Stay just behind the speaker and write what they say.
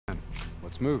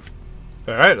Let's move.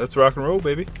 Alright, let's rock and roll,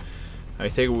 baby. I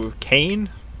take it with Kane.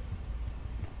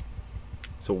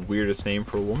 It's the weirdest name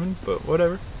for a woman, but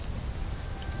whatever.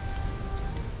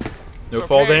 No So,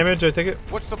 fall Kane, damage, I take it?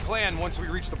 What's the plan once we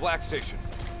reach the black station?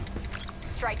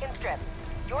 Strike and strip.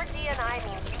 Your DNI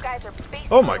means you guys are basically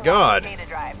Oh my God. data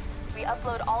drives. We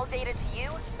upload all data to you,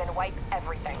 then wipe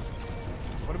everything.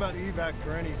 What about evac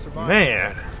for any survivors?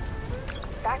 Man.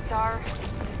 Facts are,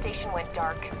 the station went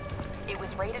dark. It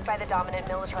was raided by the dominant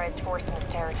militarized force in this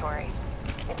territory.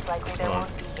 It's likely there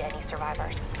won't be any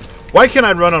survivors. Why can't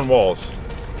I run on walls?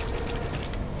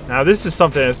 Now this is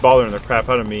something that's bothering the crap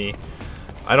out of me.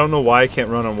 I don't know why I can't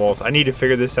run on walls. I need to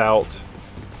figure this out,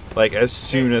 like, as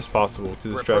soon as possible,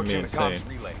 because it's driving me insane. The comms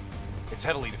relay. It's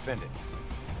heavily defended.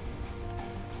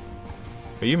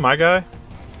 Are you my guy?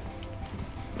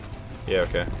 Yeah,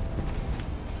 okay.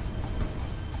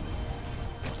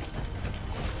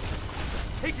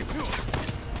 Take it to him.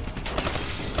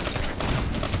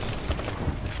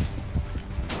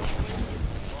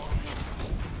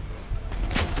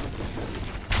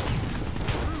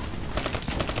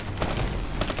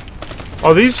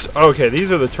 Oh, these... Okay,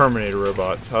 these are the Terminator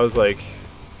robots. I was like...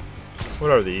 What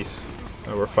are these?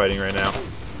 Oh, we're fighting right now.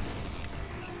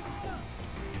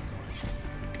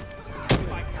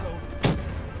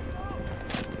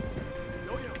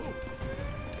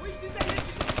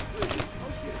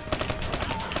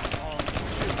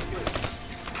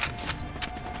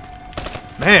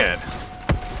 Man!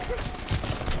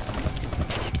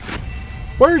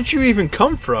 Where did you even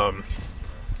come from?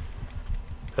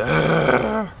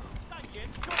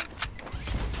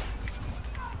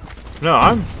 No,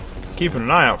 I'm keeping an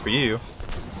eye out for you.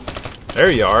 There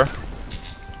you are.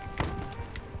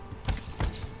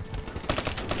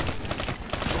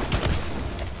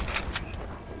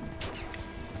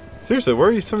 Seriously, where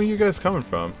are some of you guys coming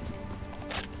from?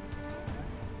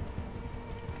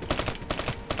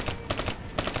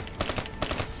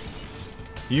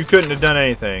 You couldn't have done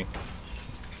anything.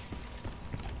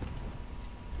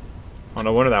 Oh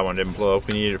no wonder that one didn't blow up.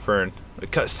 We needed it for a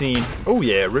cutscene. Oh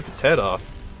yeah, rip its head off.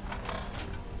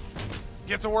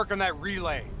 Get to work on that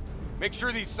relay. Make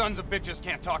sure these sons of bitches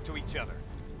can't talk to each other.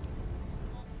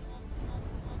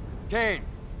 Kane,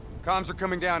 comms are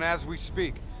coming down as we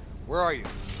speak. Where are you?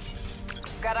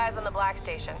 Got eyes on the black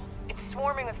station. It's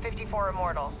swarming with 54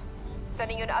 immortals.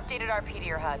 Sending you an updated RP to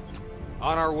your HUD.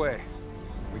 On our way.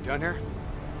 We done here?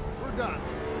 We're done.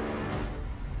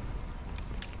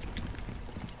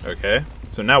 Okay,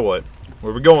 so now what?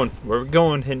 Where we going? Where we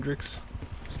going, Hendrix?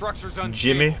 Structure's unstable.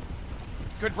 Jimmy?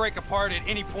 Could break apart at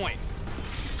any point.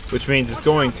 Which means it's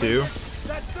going to.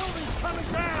 That building's coming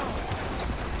down.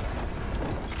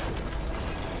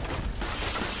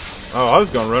 Oh, I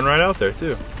was gonna run right out there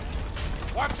too.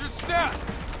 Watch your step.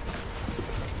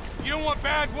 You don't want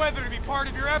bad weather to be part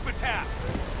of your epitaph.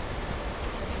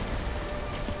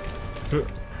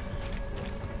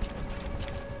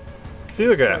 See,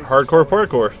 look at that. Hardcore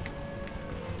parkour.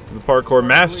 The parkour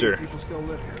master. People still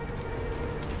live here.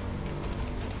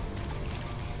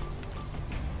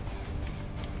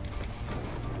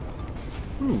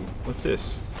 Ooh, what's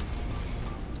this?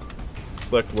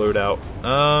 Select loadout.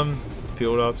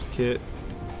 Field ops kit.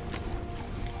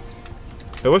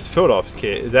 Hey, what's field ops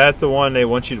kit? Is that the one they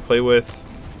want you to play with?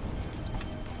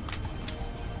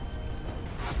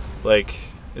 Like,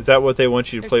 is that what they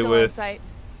want you to play with?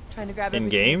 Trying to grab in everything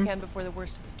game? we can before the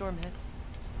worst of the storm hits.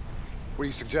 What do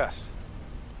you suggest?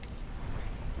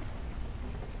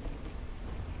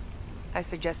 I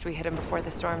suggest we hit him before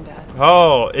the storm does.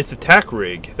 Oh, it's a tack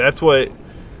rig. That's what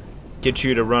gets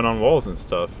you to run on walls and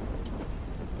stuff.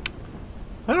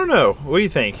 I don't know. What do you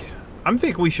think? I'm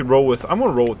thinking we should roll with... I'm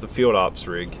going to roll with the field ops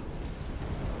rig.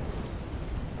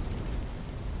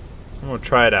 I'm going to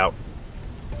try it out.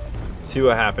 See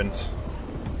what happens.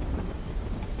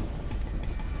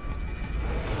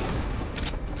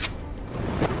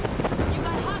 You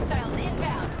got hostiles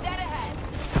inbound, dead ahead.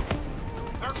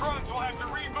 Their grunts will have to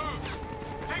remove.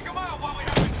 Take them out while we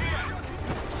have the chance.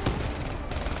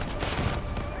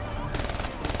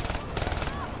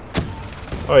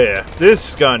 Oh yeah,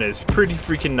 this gun is pretty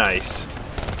freaking nice.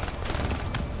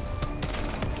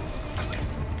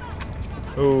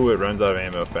 Oh, it runs out of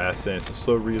ammo fast and it's a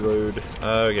slow reload.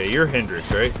 Okay, you're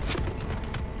Hendrix, right?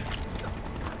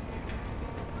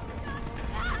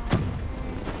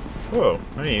 Whoa,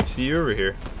 I didn't even see you over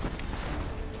here.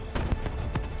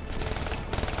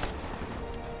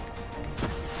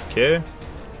 Okay,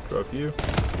 drop you.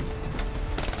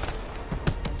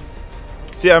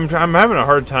 See, I'm having a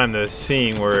hard time though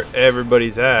seeing where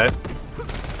everybody's at.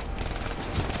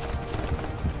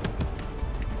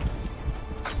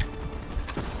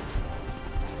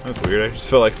 That's weird. I just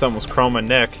felt like something was crawling my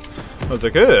neck. I was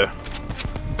like, ugh.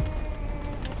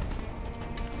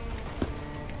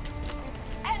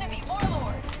 Enemy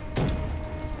warlord.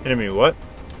 Enemy what?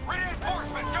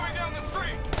 Reinforcements coming down the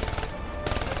street.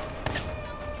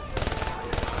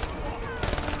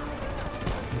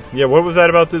 Yeah, what was that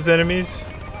about those enemies?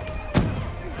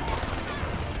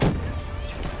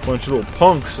 Bunch of little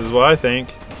punks is what I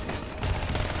think.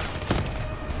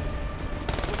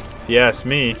 If you ask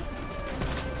me.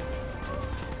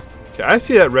 Okay, I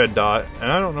see that red dot, and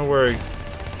I don't know where...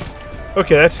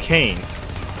 Okay, that's Kane.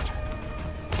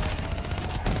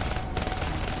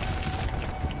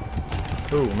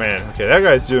 Oh man, okay, that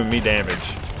guy's doing me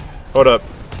damage. Hold up.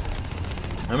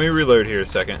 Let me reload here a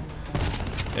second.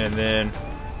 And then...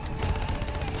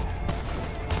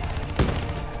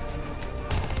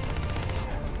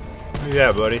 Where you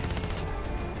at, buddy?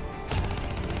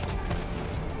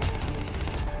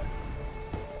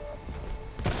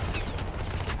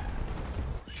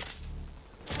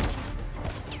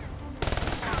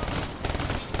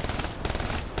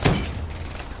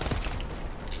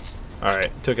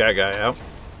 Alright, took that guy out.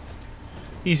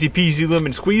 Easy peasy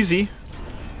lemon squeezy.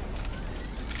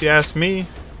 If you ask me.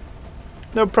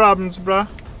 No problems, bruh.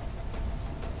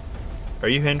 Are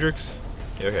you Hendrix?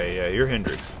 Okay, yeah, you're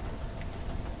Hendrix.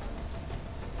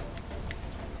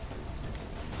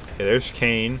 Okay, there's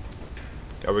Kane.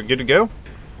 Are we good to go?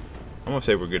 I'm gonna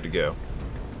say we're good to go.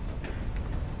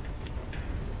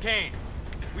 Kane,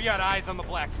 we got eyes on the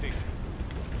Black Station.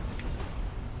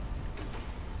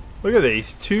 Look at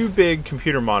these, 2 big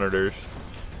computer monitors.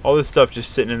 All this stuff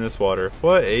just sitting in this water.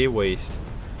 What a waste.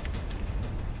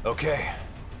 Okay,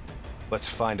 let's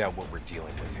find out what we're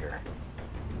dealing with here.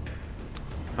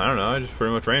 I don't know, I just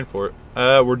pretty much ran for it.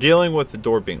 We're dealing with the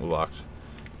door being locked.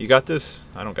 You got this?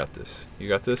 I don't got this. You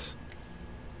got this?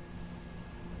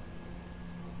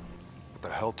 What the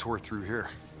hell tore through here?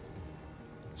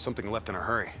 Something left in a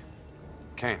hurry.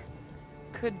 Kane.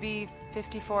 Could be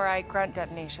 54i grunt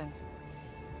detonations.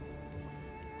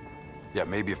 Yeah,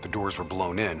 maybe if the doors were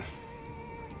blown in.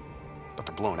 But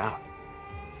they're blown out.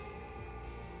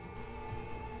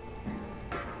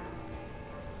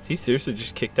 He seriously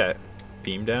just kicked that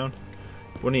beam down?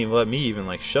 Wouldn't even let me even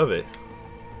like shove it.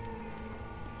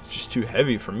 It's just too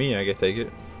heavy for me, I can take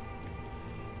it.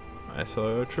 I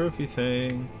saw a trophy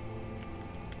thing.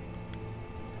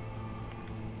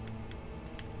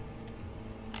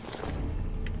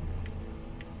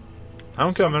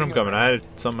 I'm coming, I'm coming. I had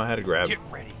something I had to grab. Get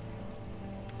ready.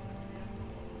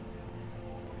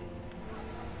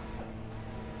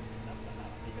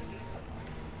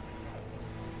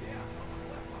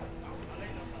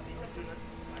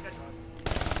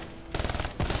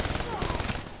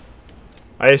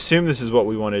 I assume this is what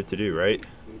we wanted to do, right?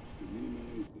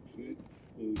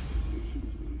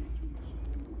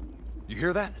 You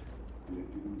hear that?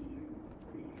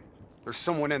 There's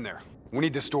someone in there. We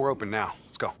need this door open now.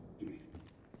 Let's go.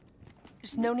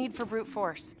 There's no need for brute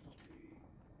force.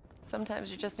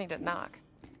 Sometimes you just need to knock.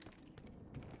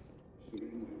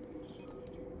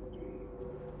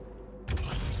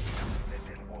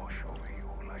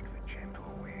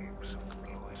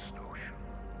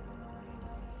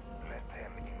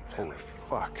 Holy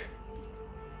fuck.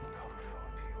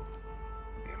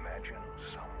 Imagine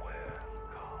somewhere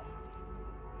calm.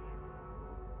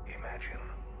 Imagine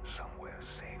somewhere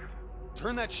safe.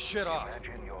 Turn that shit off.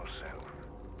 Imagine yourself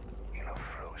in a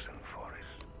frozen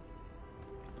forest.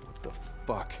 What the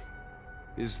fuck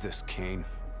is this, Kane?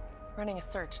 Running a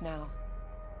search now.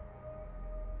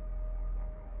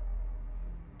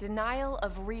 Denial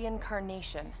of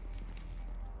reincarnation.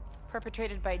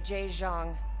 Perpetrated by Jay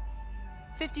Zhang.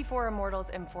 54 Immortals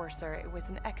Enforcer. It was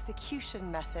an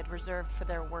execution method reserved for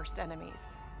their worst enemies.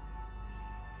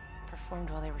 Performed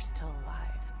while they were still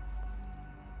alive.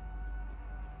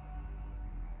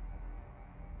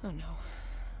 Oh no.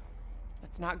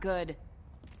 That's not good.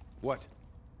 What?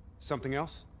 Something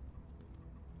else?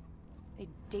 The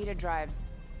data drives.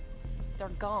 They're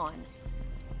gone.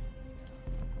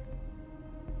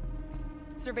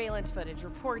 Surveillance footage,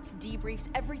 reports, debriefs,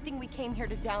 everything we came here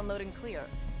to download and clear.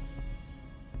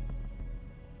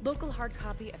 Local hard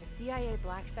copy of a CIA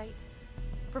black site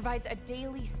provides a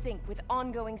daily sync with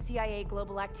ongoing CIA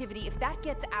global activity. If that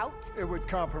gets out... It would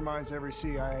compromise every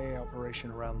CIA operation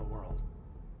around the world.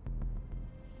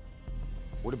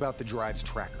 What about the drive's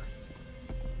tracker?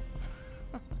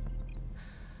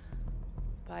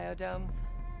 Biodomes.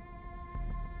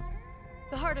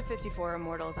 The heart of 54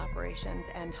 Immortals operations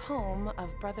and home of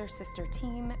brother-sister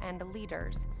team and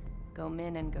leaders, Go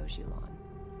Min and Go Zhulan.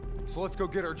 So let's go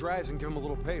get our drives and give them a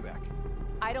little payback.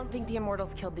 I don't think the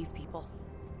Immortals killed these people.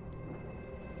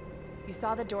 You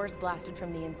saw the doors blasted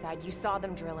from the inside. You saw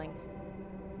them drilling.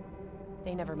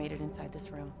 They never made it inside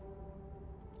this room.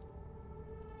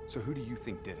 So who do you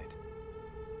think did it?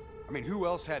 I mean, who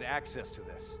else had access to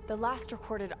this? The last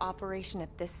recorded operation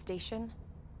at this station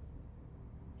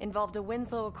involved a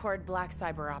Winslow Accord Black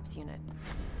Cyber Ops unit.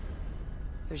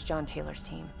 It was John Taylor's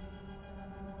team.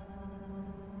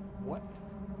 What?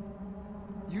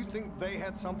 You think they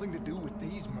had something to do with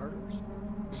these murders?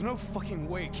 There's no fucking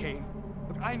way, Kane.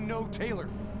 Look, I know Taylor.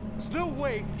 There's no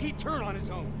way he'd turn on his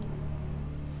own.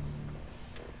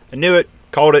 I knew it.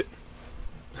 Called it.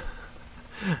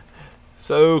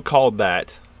 So called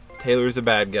that. Taylor's a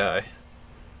bad guy.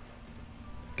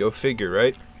 Go figure,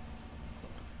 right?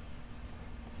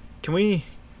 Can we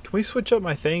switch up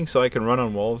my thing so I can run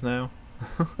on walls now?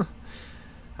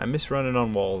 I miss running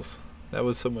on walls. That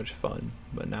was so much fun,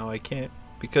 but now I can't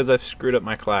because I've screwed up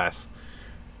my class.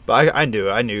 But I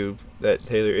knew that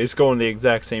Taylor is going the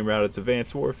exact same route as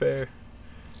Advanced Warfare.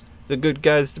 The good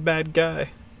guy's the bad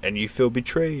guy, and you feel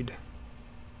betrayed.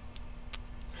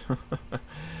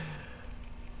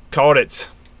 Called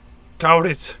it. Called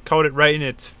it. Called it right in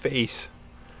its face.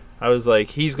 I was like,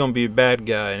 he's gonna be a bad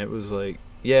guy, and it was like,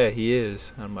 yeah, he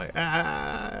is. I'm like,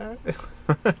 ah.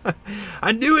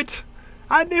 I knew it.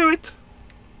 I knew it.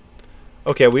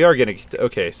 Okay, we are gonna get.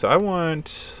 Okay, so I want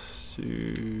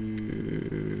to.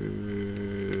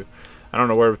 I don't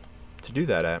know where to do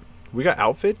that at. We got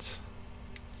outfits.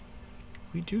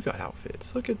 We do got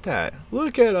outfits. Look at that.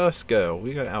 Look at us go.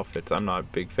 We got outfits. I'm not a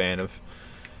big fan of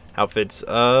outfits.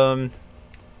 So,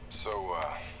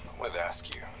 I wanted to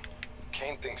ask you.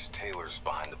 Kane thinks Taylor's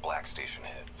behind the Black Station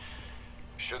hit.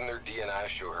 Shouldn't their DNI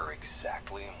show her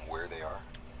exactly where they are?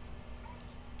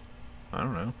 I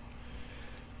don't know.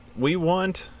 We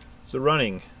want the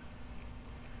running.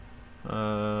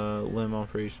 Limb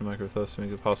operation micro thrust to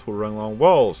make it possible to run along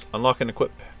walls. Unlock and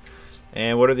equip.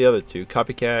 And what are the other two?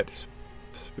 Copycat,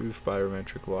 spoof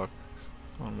biometric locks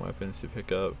on weapons to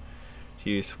pick up. To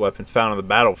use weapons found on the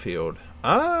battlefield.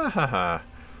 Ah ha ha.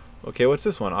 Okay, what's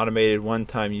this one? Automated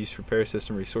one-time use repair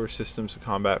system. Resource systems with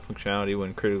combat functionality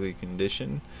when critically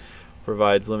conditioned.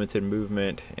 Provides limited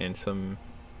movement and some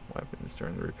weapons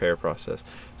during the repair process.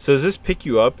 So does this pick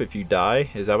you up if you die?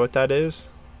 Is that what that is?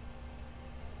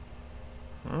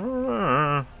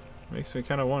 Makes me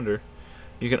kind of wonder.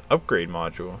 You can upgrade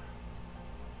module.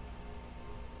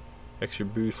 Extra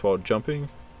boost while jumping.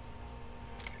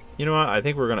 You know what? I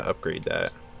think we're going to upgrade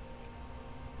that.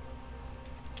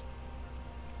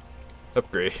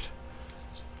 Upgrade.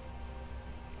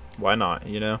 Why not,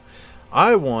 you know?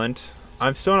 I'm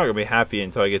still not going to be happy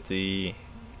until I get the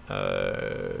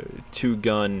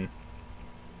two-gun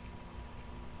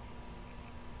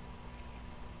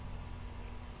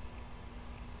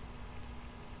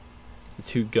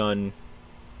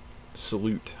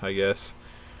salute, I guess.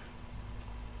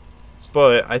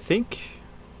 But I think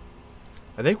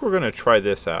we're going to try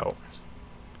this out.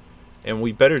 And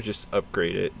we better just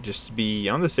upgrade it, just to be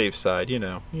on the safe side, you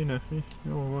know,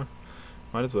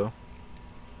 might as well.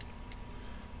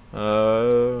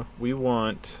 We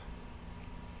want.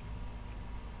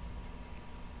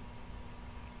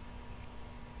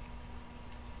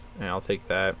 And I'll take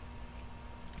that.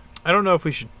 I don't know if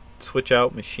we should switch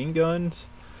out machine guns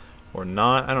or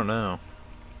not. I don't know.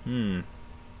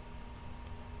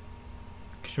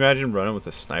 Could you imagine running with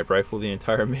a sniper rifle the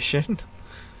entire mission?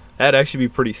 That'd actually be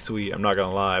pretty sweet, I'm not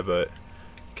gonna lie, but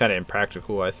kind of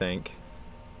impractical, I think.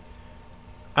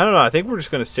 I don't know, I think we're just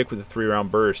gonna stick with the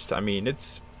 3-round burst. I mean,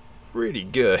 it's pretty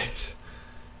good.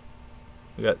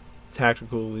 We got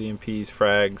tactical EMPs,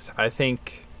 frags. I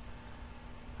think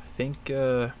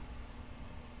we're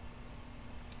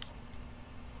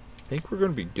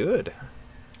gonna be good.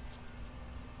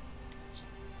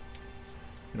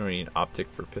 We don't need an optic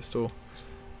for pistol.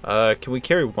 Can we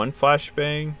carry one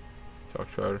flashbang?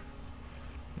 Talk Charter.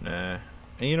 Nah.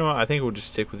 And you know what? I think we'll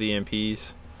just stick with the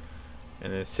EMPs.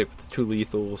 And then stick with the 2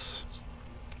 lethals.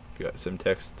 We got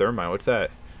Semtex Thermite. What's that?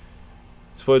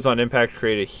 Explodes on impact,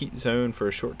 create a heat zone for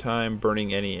a short time,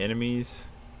 burning any enemies.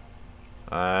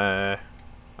 I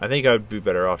think I'd be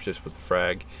better off just with the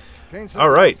frag.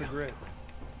 Alright.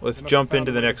 Let's jump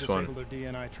into the next one.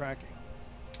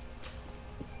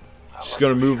 Just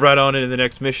gonna move right on into the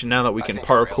next mission now that we can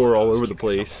parkour all over the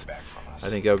place. I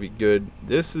think that would be good.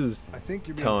 This is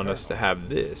telling us to have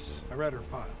this. I read her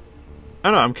file.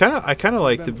 I don't know. I kind of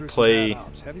like to play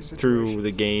through the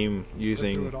game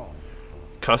using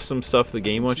custom stuff the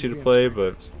game wants you to play,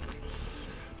 but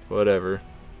whatever.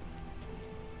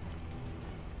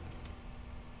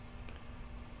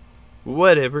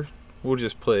 Whatever. We'll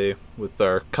just play with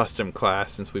our custom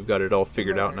class since we've got it all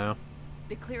figured out now.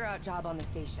 The clear out job on the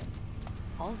station.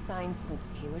 All signs point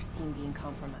to Taylor's team being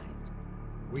compromised.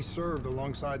 We served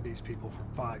alongside these people for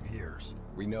 5 years.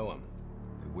 We know them.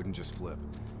 They wouldn't just flip.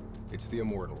 It's the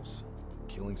Immortals.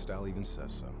 Killing style even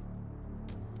says so.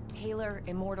 Taylor,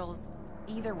 Immortals,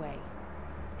 either way.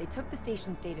 They took the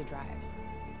station's data drives.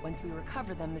 Once we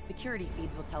recover them, the security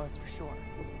feeds will tell us for sure.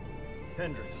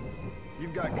 Hendricks,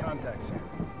 you've got contacts here.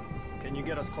 Can you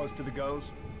get us close to the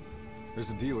Goes?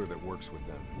 There's a dealer that works with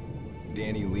them.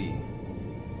 Danny Lee.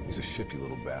 He's a shifty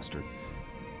little bastard,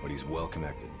 but he's well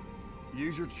connected.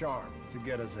 Use your charm to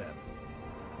get us in.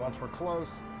 Once we're close,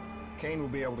 Kane will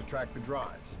be able to track the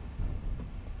drives.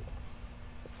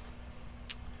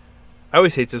 I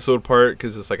always hate this little part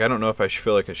because it's like I don't know if I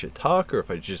feel like I should talk or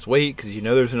if I just wait because you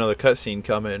know there's another cutscene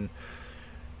coming.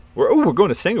 We're going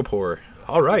to Singapore.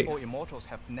 All right. Immortals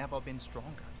have never been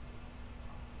stronger.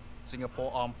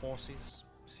 Singapore Armed Forces,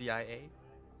 CIA,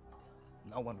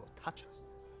 no one will touch us.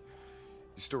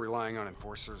 You still relying on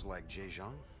enforcers like Jay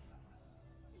Zhang?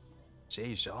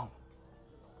 Jay Zhang?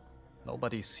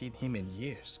 Nobody's seen him in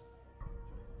years.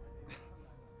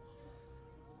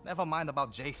 Never mind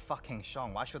about Jay fucking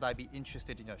Zhang. Why should I be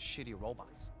interested in your shitty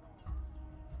robots?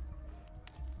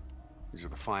 These are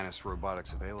the finest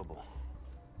robotics available.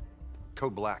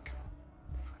 Code Black.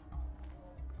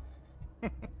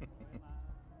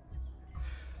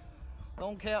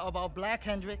 Don't care about black,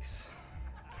 Hendricks.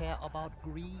 Care about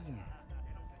green.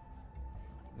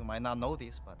 You might not know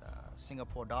this, but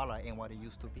Singapore dollar ain't what it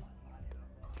used to be.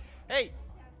 Hey,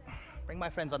 bring my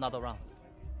friends another round.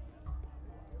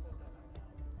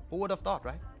 Who would have thought,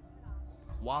 right?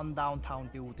 One downtown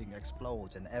building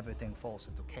explodes and everything falls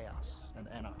into chaos and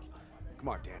anarchy. Come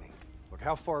on, Danny. Look,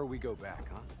 how far we go back,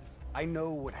 huh? I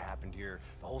know what happened here.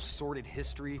 The whole sordid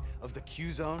history of the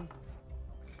Q-Zone.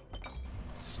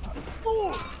 Stupid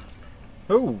fool!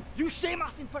 Oh, You shame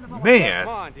us in front of our man.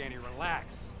 Come on, Danny,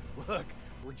 relax. Look,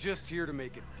 we're just here to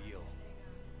make a deal.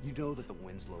 You know that the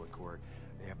Winslow Accord,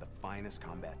 they have the finest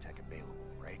combat tech available,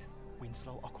 right?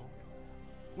 Winslow Accord?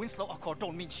 Winslow Accord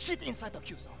don't mean shit inside the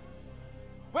Q-Zone.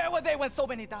 Where were they when so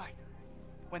many died?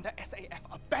 When the SAF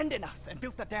abandoned us and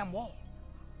built the damn wall?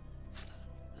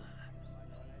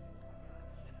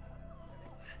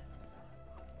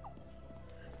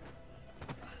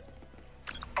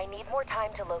 I need more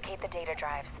time to locate the data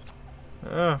drives.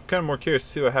 I'm kind of more curious to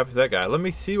see what happens to that guy. Let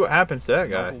me see what happens to that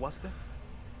You know guy. who was there?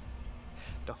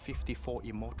 The 54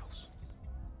 Immortals.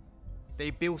 They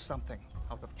built something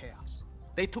out of chaos.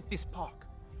 They took this park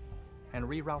and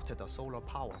rerouted the solar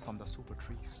power from the super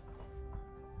trees.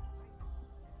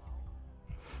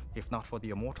 If not for the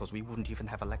Immortals, we wouldn't even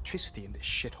have electricity in this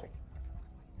shithole.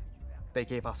 They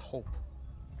gave us hope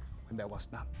when there was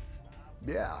none.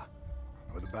 Yeah.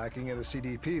 With the backing of the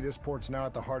CDP, this port's now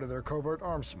at the heart of their covert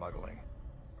arms smuggling.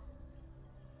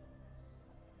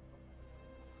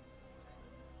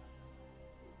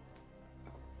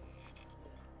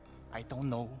 I don't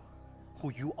know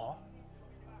who you are,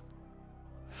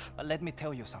 but let me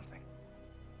tell you something.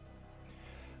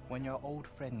 When your old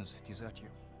friends desert you,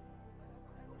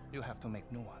 you have to make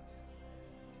new ones.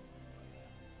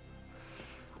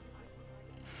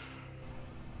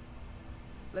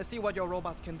 Let's see what your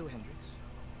robots can do, Hendricks.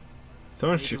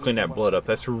 Someone should clean that blood up.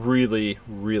 That's really,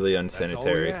 really That's all we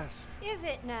unsanitary. ask. Is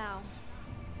it now?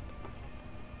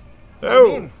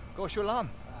 Oh, Go Shulan.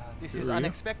 This Who is are you?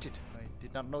 unexpected. I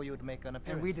did not know you'd make an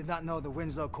appearance. And we did not know the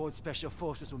Winslow Accord Special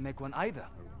Forces would make one either.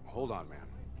 Hold on, man.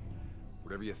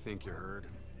 Whatever you think you heard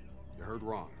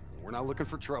wrong. We're not looking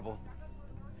for trouble.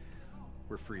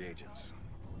 We're free agents.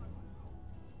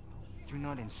 Do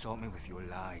not insult me with your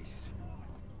lies.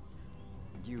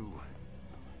 You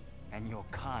and your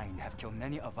kind have killed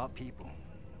many of our people.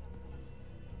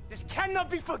 This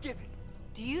cannot be forgiven!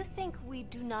 Do you think we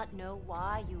do not know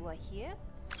why you are here?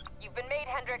 You've been made,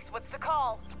 Hendricks. What's the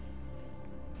call?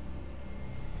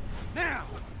 Now!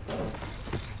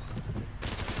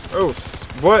 oh,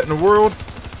 what in the world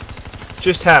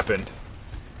just happened?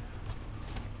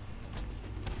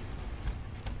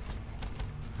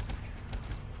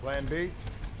 Plan B?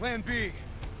 Plan B.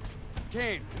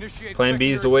 Kane, initiate Plan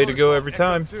B is the secondary way to go protocol, every Echo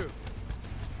time. 2.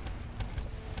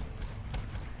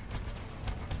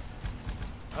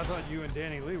 I thought you and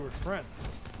Danny Lee were friends.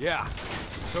 Yeah,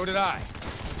 so did I.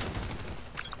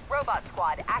 Robot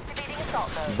squad, activating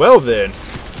assault mode. Well then,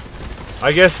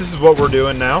 I guess this is what we're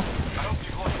doing now. I hope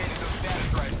you've located those status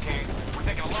drives, Kane. We're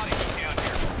taking a lot of heat down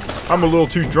here. I'm a little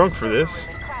too drunk for this.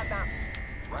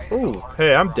 Oh,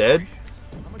 hey, I'm dead.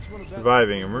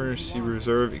 Surviving. Emergency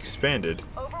reserve expanded.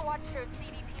 Overwatch shows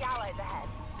CDP allies ahead.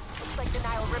 Looks like the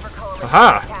Nile River Coalition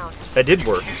Aha! in town. That did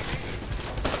work.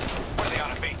 What are they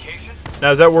on a vacation? Now,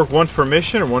 does that work once per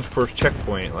mission or once per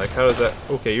checkpoint? Like, how does that...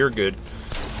 Okay, you're good.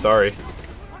 Sorry.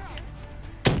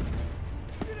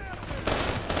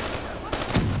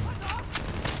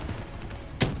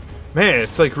 Man,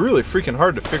 it's like really freaking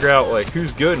hard to figure out like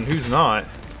who's good and who's not.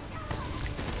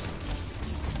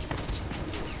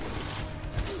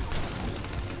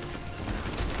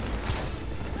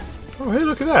 Oh, hey,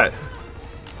 look at that.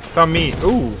 Found me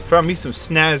some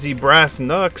snazzy brass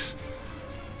knucks.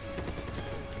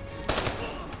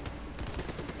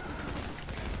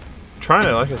 Trying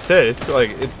to, like I said, it's like,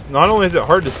 it's not only is it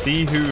hard to see who